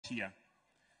here.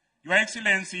 Your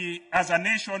Excellency, as a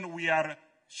nation, we are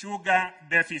sugar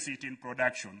deficit in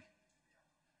production.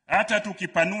 Hata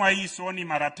tukipanua hii soni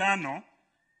mara tano,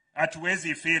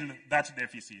 hatuwezi fill that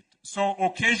deficit. So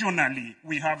occasionally,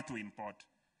 we have to import.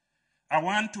 I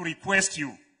want to request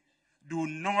you, do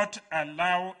not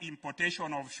allow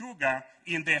importation of sugar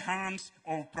in the hands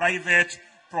of private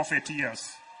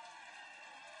profiteers.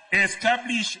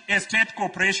 Establish a state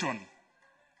corporation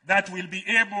that will be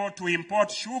able to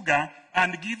import sugar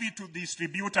and give it to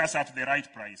distributors at the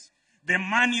right price. The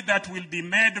money that will be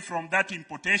made from that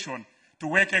importation,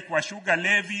 tuweke kwa sugar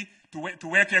levy,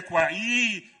 tuweke kwa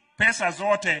hii pesa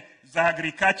zote za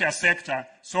agriculture sector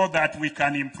so that we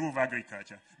can improve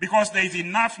agriculture. Because there is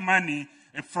enough money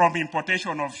from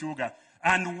importation of sugar.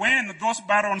 And when those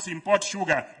barons import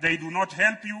sugar, they do not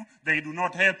help you, they do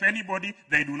not help anybody,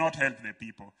 they do not help the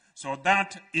people. So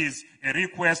that is a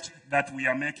request that we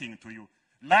are making to you.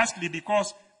 Lastly,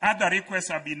 because other requests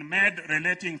have been made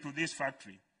relating to this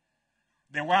factory.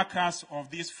 The workers of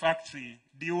this factory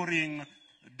during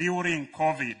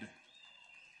COVID.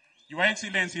 Your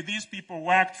Excellency, these people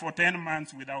worked for 10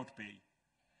 months without pay.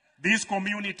 This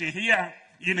community here,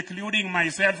 including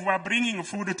myself, were bringing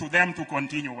food to them to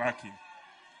continue working.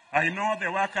 I know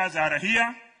the workers are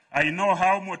here. I know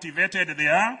how motivated they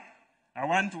are. I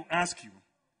want to ask you,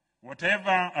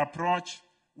 whatever approach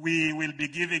we will be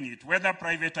giving it, whether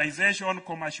privatization,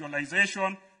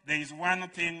 commercialization, there is one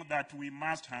thing that we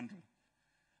must handle.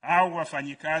 Our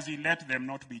wafanyikazi, let them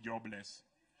not be jobless.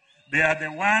 They are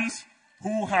the ones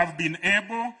who have been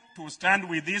able to stand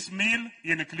with this mill,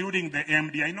 including the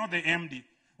MD. I know the MD.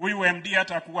 Huyu MD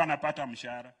hatakuwa anapata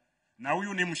mshahara. Na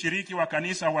huyu ni mshiriki wa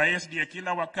kanisa wa SDA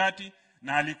kila wakati,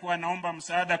 na alikuwa naomba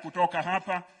msaada kutoka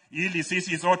hapa, ili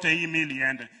sisi zote hii mill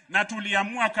iende. Na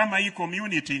tuliamua kama hii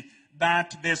community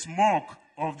that the smoke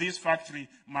of this factory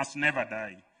must never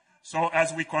die. So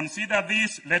as we consider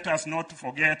this, let us not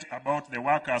forget about the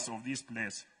workers of this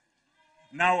place.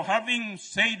 Now, having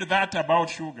said that about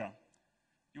sugar,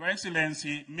 Your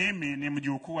Excellency, mimi ni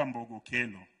mjukuu wa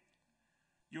Mbogokelo.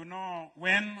 You know,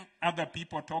 when other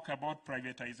people talk about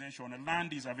privatization,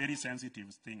 land is a very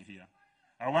sensitive thing here.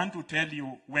 I want to tell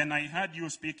you, when I heard you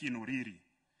speak in Uriri,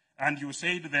 and you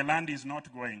said the land is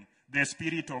not going, the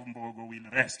spirit of Mbogo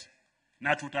will rest.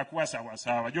 Na tutakuwa sawa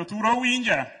sawa. Joturo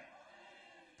winja.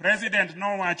 President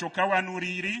no wachokawa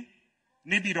Uriri,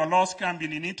 nibiro los kambi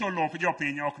ni nito lop jo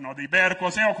pinyok no di ber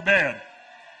kose ok ber.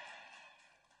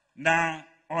 Na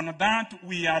on that,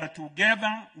 we are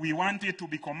together. We want it to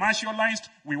be commercialized.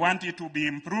 We want it to be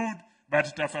improved. But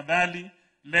tafadhali,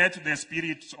 let the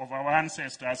spirits of our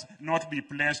ancestors not be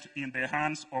placed in the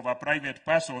hands of a private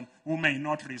person who may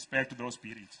not respect those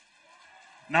spirits.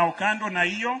 Na kando na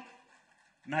hiyo,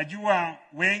 najua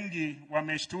wengi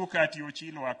wameshtuka ati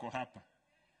Ochilo wako hapa.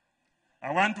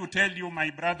 I want to tell you,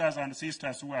 my brothers and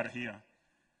sisters who are here,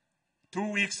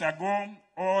 2 weeks ago,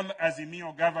 all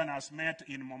Azimio governors met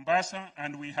in Mombasa,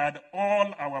 and we had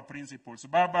all our principals.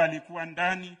 Baba alikuwa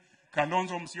ndani,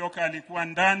 Kalonzo Musyoka alikuwa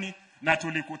ndani, na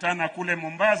tulikutana kule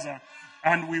Mombasa,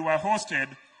 and we were hosted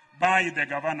by the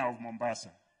governor of Mombasa.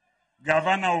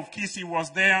 Governor of Kisii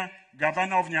was there,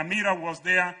 governor of Nyamira was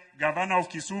there, governor of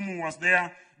Kisumu was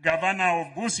there, governor of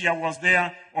Busia was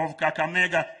there, of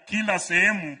Kakamega, kila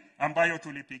sehemu ambayo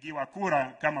tulipigiwa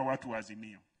kura kama watu wa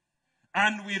Azimio.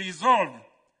 And we resolved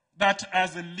that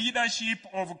as a leadership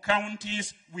of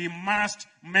counties, we must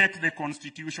make the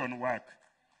constitution work.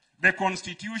 The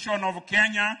constitution of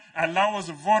Kenya allows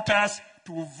voters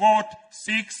to vote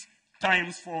 6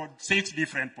 times for 6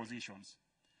 different positions.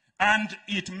 And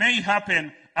it may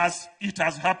happen, as it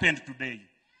has happened today,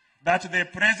 that the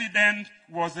president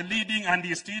was leading and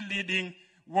is still leading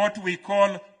what we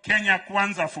call Kenya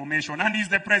Kwanza formation, and is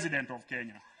the president of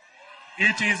Kenya.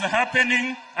 It is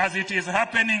happening, as it is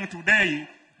happening today,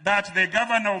 that the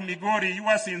governor of Migori,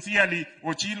 yours sincerely,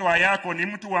 Ochilo Ayacko, ni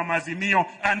mtu wa Mazimio,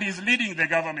 and is leading the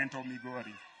government of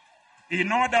Migori.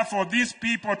 In order for these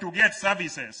people to get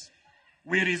services,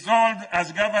 we resolved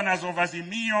as governors of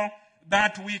Azimio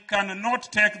that we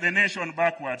cannot take the nation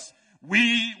backwards.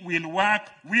 We will work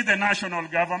with the national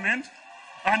government,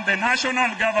 and the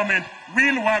national government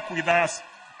will work with us,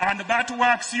 and that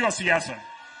work sio siasa.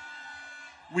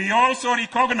 We also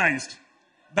recognized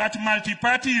that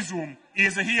multipartyism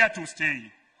is here to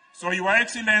stay. So, Your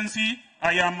Excellency,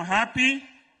 I am happy.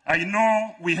 I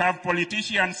know we have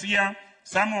politicians here.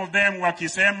 Some of them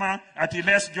wakisema at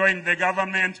let's join the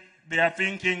government. They are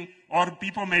thinking, or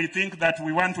people may think that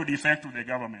we want to defect to the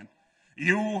government.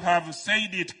 You have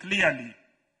said it clearly,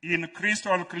 in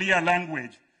crystal clear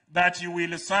language, that you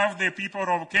will serve the people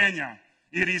of Kenya,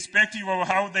 irrespective of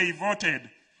how they voted.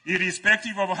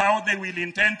 irrespective of how they will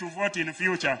intend to vote in the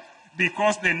future,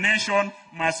 because the nation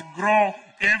must grow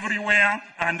everywhere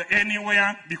and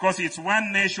anywhere, because it's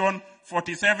one nation,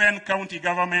 47 county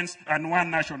governments and one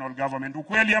national government.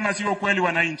 Ukweli ama sio ukweli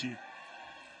wananchi?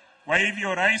 Kwa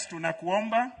hivyo Rais,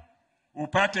 tunakuomba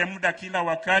upate muda kila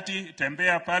wakati,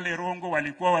 tembea pale Rongo,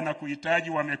 walikuwa wanakuhitaji,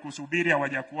 wamekusubiri,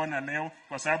 hawajakuona leo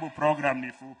kwa sababu program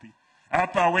ni fupi.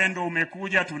 Hapa Wendo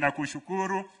umekuja,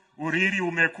 tunakushukuru. Uriri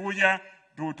umekuja,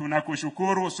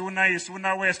 tunakushukuru.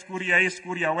 Suna West, Kuria East,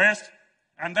 Kuria West.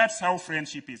 And that's how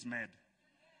friendship is made.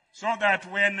 So that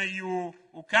when you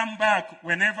come back,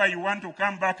 whenever you want to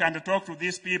come back and talk to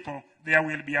these people, there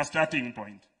will be a starting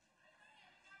point.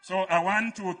 So I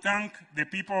want to thank the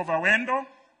people of Awendo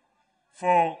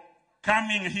for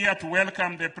coming here to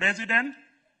welcome the president,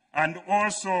 and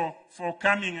also for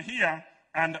coming here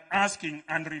and asking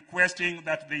and requesting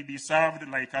that they be served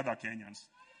like other Kenyans.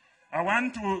 I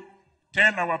want to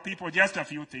tell our people just a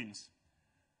few things.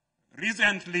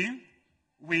 Recently,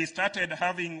 we started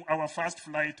having our first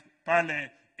flight pale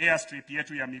airstrip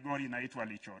yetu ya Migori inaitwa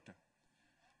Lichota.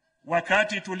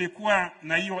 Wakati tulikuwa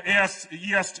na hiyo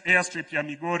airstrip ya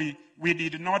Migori, we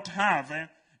did not have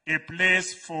a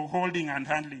place for holding and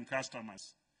handling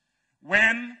customers.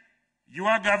 When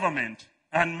your government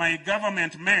and my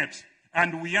government met,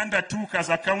 and we undertook as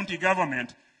a county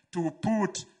government to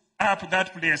put up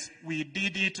that place, we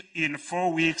did it in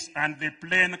 4 weeks, and the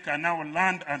plane can now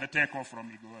land and take off from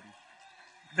Migori.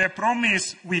 The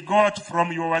promise we got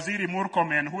from your Waziri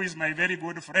Murkomen, who is my very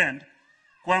good friend,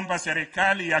 kwamba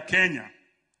serikali ya Kenya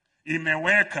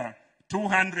imeweka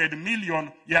 200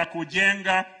 million ya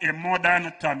kujenga a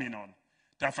modern terminal.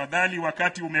 Tafadhali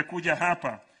wakati umekuja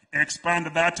hapa,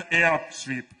 expand that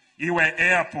airstrip, iwe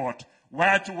airport.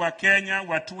 Watu wa Kenya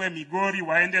watue Migori,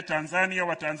 waende Tanzania,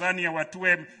 wa Tanzania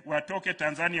watoke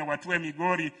Tanzania watue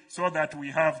Migori, so that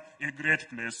we have a great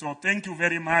place. So thank you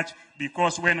very much,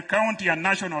 because when county and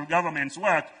national governments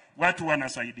work, watu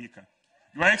wanasaidika.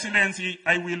 Your Excellency,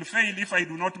 I will fail if I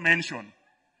do not mention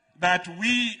that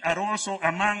we are also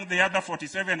among the other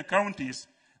 47 counties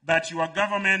that your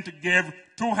government gave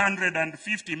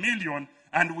 250 million,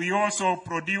 and we also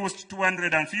produced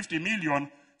 250 million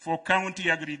for county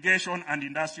aggregation and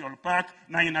industrial park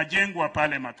na inajengwa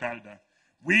pale Makalda.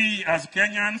 We as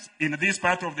Kenyans in this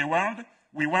part of the world,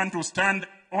 we want to stand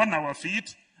on our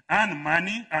feet, earn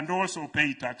money, and also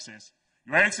pay taxes.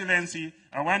 Your Excellency,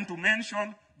 I want to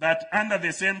mention that under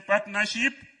the same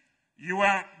partnership, your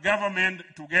government,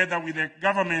 together with the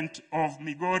government of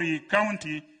Migori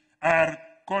County, are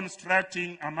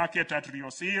constructing a market at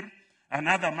Riosir,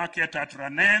 another market at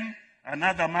Ranen,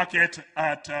 another market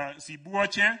at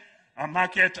Sibuoche, a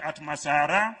market at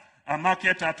Masara, a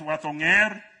market at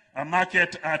Wathonger, a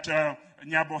market at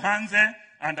Nyabohanze,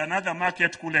 and another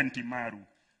market Kulentimaru.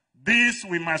 This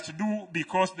we must do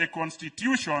because the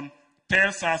Constitution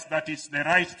tells us that it's the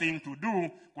right thing to do,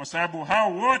 kwa sababu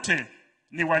hao wote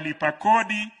ni walipa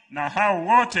kodi na hao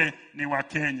wote ni wa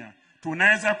Kenya.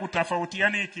 Tunaweza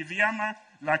kutafautiana kivyama,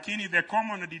 lakini the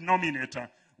common denominator,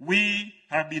 we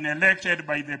have been elected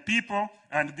by the people,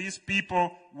 and these people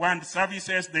want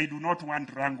services, they do not want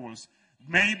wrangles.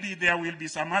 Maybe there will be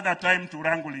some other time to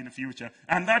wrangle in the future.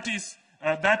 And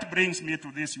that brings me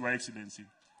to this, Your Excellency.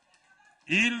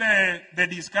 The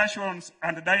discussions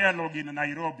and dialogue in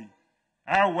Nairobi,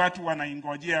 au watu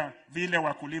wanaingojea vile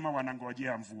wakulima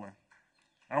wanangojea mvua.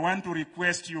 I want to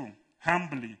request you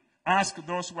humbly, ask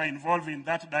those who are involved in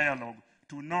that dialogue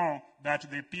to know that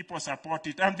the people support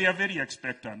it, and they are very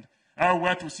expectant. Au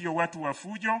watu sio watu wa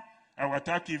fujo,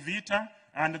 hawataki vita,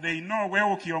 and they know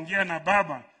wewe ukiongea na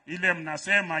baba, ile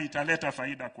mnasema italeta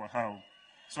faida kwa hao.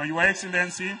 So Your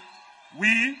Excellency,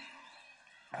 we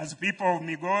as people of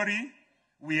Migori,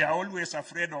 we are always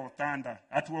afraid of thunder.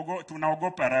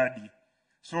 Tunaogopa radi.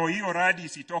 So hiyo radi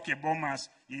isitoke Bomas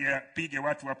ipige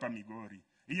watu hapa Migori.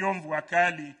 Hiyo mvua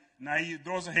kali na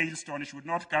those hailstones should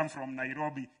not come from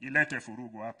Nairobi ilete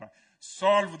furugu hapa.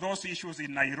 Solve those issues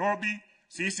in Nairobi.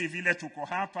 Sisi vile tuko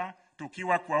hapa,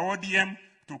 tukiwa kwa ODM,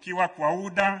 tukiwa kwa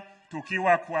UDA,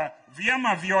 tukiwa kwa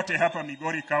vyama vyote hapa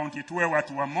Migori County, tuwe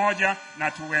watu wamoja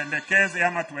na tuelekeze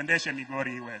ama tuendeshe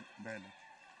Migori iwe mbele.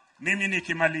 Mimi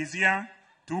nikimalizia,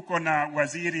 tuko na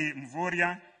Waziri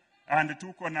Mvurya, and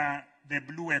tuko na the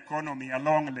blue economy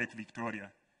along Lake Victoria.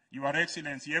 Your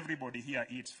Excellency, everybody here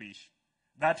eats fish.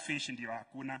 That fish ndio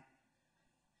hakuna.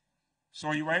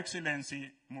 So Your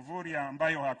Excellency, Mvurya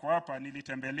ambayo hako hapa,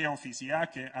 nilitembelea ofisi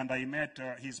yake, and I met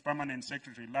his permanent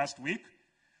secretary last week.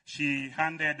 She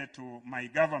handed to my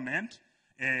government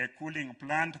a cooling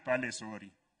plant pale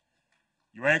Sori.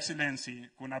 Your Excellency,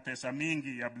 kuna pesa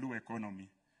mingi ya blue economy.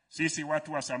 Sisi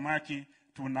watu wa samaki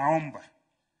tunaomba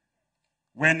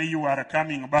when you are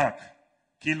coming back,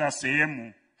 kila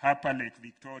sehemu hapa Lake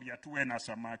Victoria tuwe na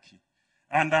samaki.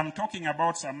 And I'm talking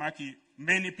about samaki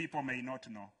many people may not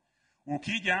know.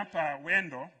 Ukija hapa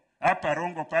Wendo, hapa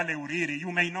Rongo pale Uriri,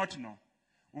 you may not know.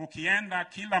 Ukienda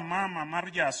kila mama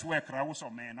marja aswe krauso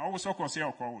omena, uso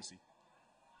koseo kousi.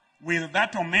 With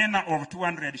that omena of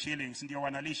 200 shillings, ndio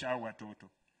wanalisha hao watoto.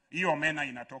 Hiyo omena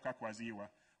inatoka kwa ziwa.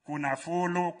 Kuna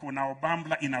fulu, kuna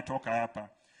obambla inatoka hapa.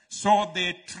 So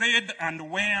the trade and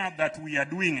wear that we are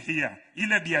doing here,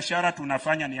 ile biashara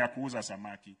tunafanya ni ya kuuza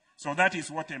samaki. So that is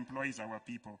what employs our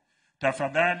people.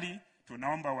 Tafadhali,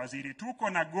 tunaomba waziri, tuko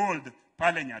na gold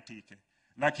pale Nyatike.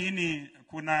 Lakini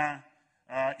kuna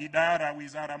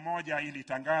wizara moja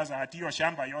ilitangaza atiyo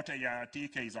shamba yote ya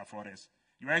Nyatike is a forest.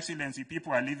 Your Excellency,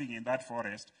 people are living in that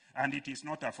forest, and it is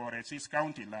not a forest, it's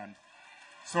county land.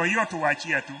 So hiyo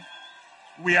tuwachie tu.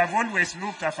 We have always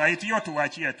looked at it, hiyo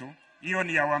tuwachie tu. Hiyo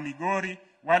ni ya wa Migori,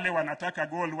 wale wanataka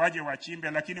gold waje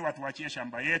wachimbe, lakini watuachie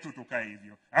shamba yetu tukae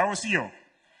hivyo. Au sio?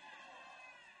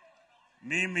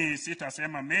 Mimi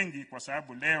sitasema mengi kwa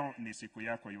sababu leo ni siku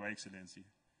yako, Your Excellency.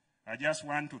 I just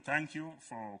want to thank you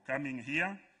for coming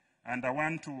here, and I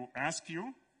want to ask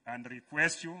you and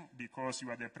request you, because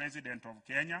you are the President of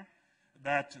Kenya,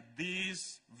 that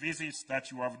these visits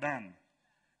that you have done,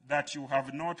 that you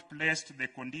have not placed the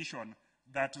condition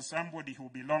that somebody who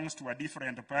belongs to a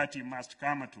different party must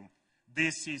come to.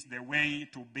 This is the way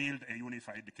to build a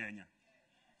unified Kenya.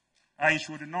 I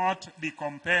should not be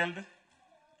compelled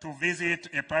to visit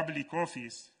a public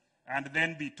office and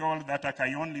then be told that I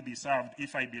can only be served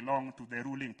if I belong to the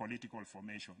ruling political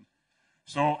formation.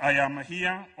 So I am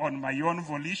here on my own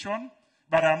volition,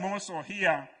 but I'm also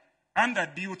here under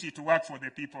duty to work for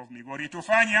the people of Migori.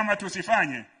 Tufanye ama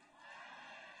tusifanye?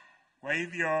 Kwa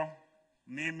hivyo,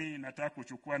 mimi nataka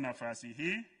kuchukua nafasi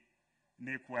hii,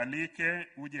 ni kualike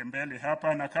uje mbele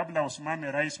hapa, na kabla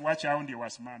usimame Rais, wacha hao ndio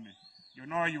wasimame. You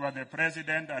know you are the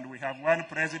president and we have one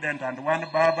president and one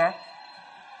baba.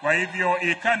 Kwa hivyo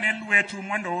ikanelwe tu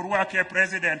mondo uruake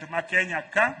president ma Kenya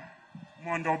ka,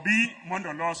 mondo bi,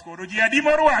 mondo losko, rujia di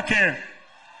moruake.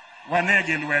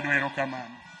 Wanege lwedwero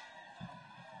kamani.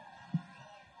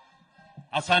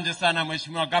 Asante sana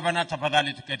Mheshimiwa Governor,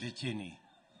 tafadhali tuketi chini.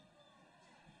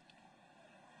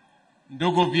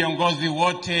 Ndugu viongozi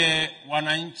wote,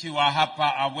 wananchi wa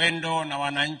hapa Awendo na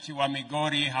wananchi wa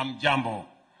Migori, hamjambo.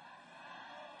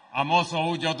 Amoso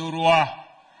hujodhurua.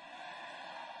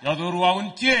 Jodhurua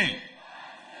untie.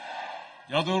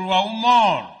 Jodhurua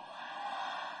umor.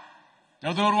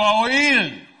 Jodhurua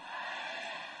oil.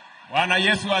 Bwana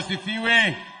Yesu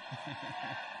asifiwe.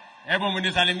 Hebu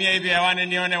mnisalimie hivi hewani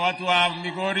nione watu wa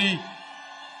Migori.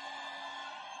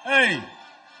 Hey!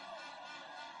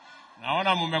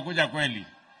 Naona mmekuja kweli.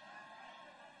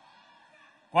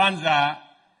 Kwanza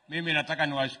mimi nataka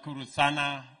niwashukuru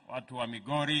sana watu wa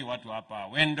Migori, watu hapa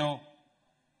Wendo,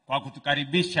 kwa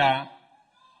kutukaribisha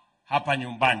hapa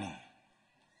nyumbani.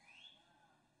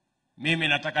 Mimi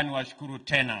nataka niwashukuru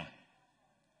tena.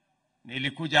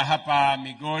 Nilikuja hapa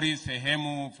Migori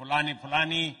sehemu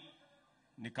fulani,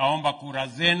 nikaomba kura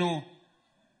zenu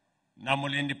na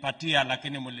mlinipatia,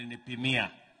 lakini mlinipimia.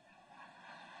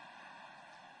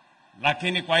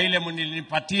 Lakini kwa ile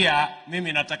mlinipatia,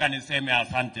 mimi nataka niseme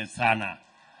asante sana.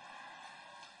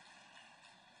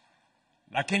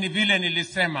 Lakini vile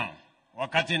nilisema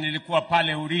wakati nilikuwa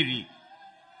pale Uriri,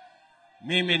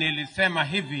 mimi nilisema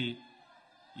hivi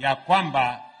ya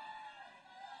kwamba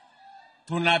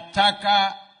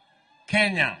tunataka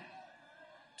Kenya.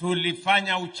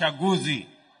 Tulifanya uchaguzi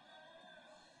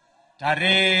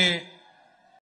tarehe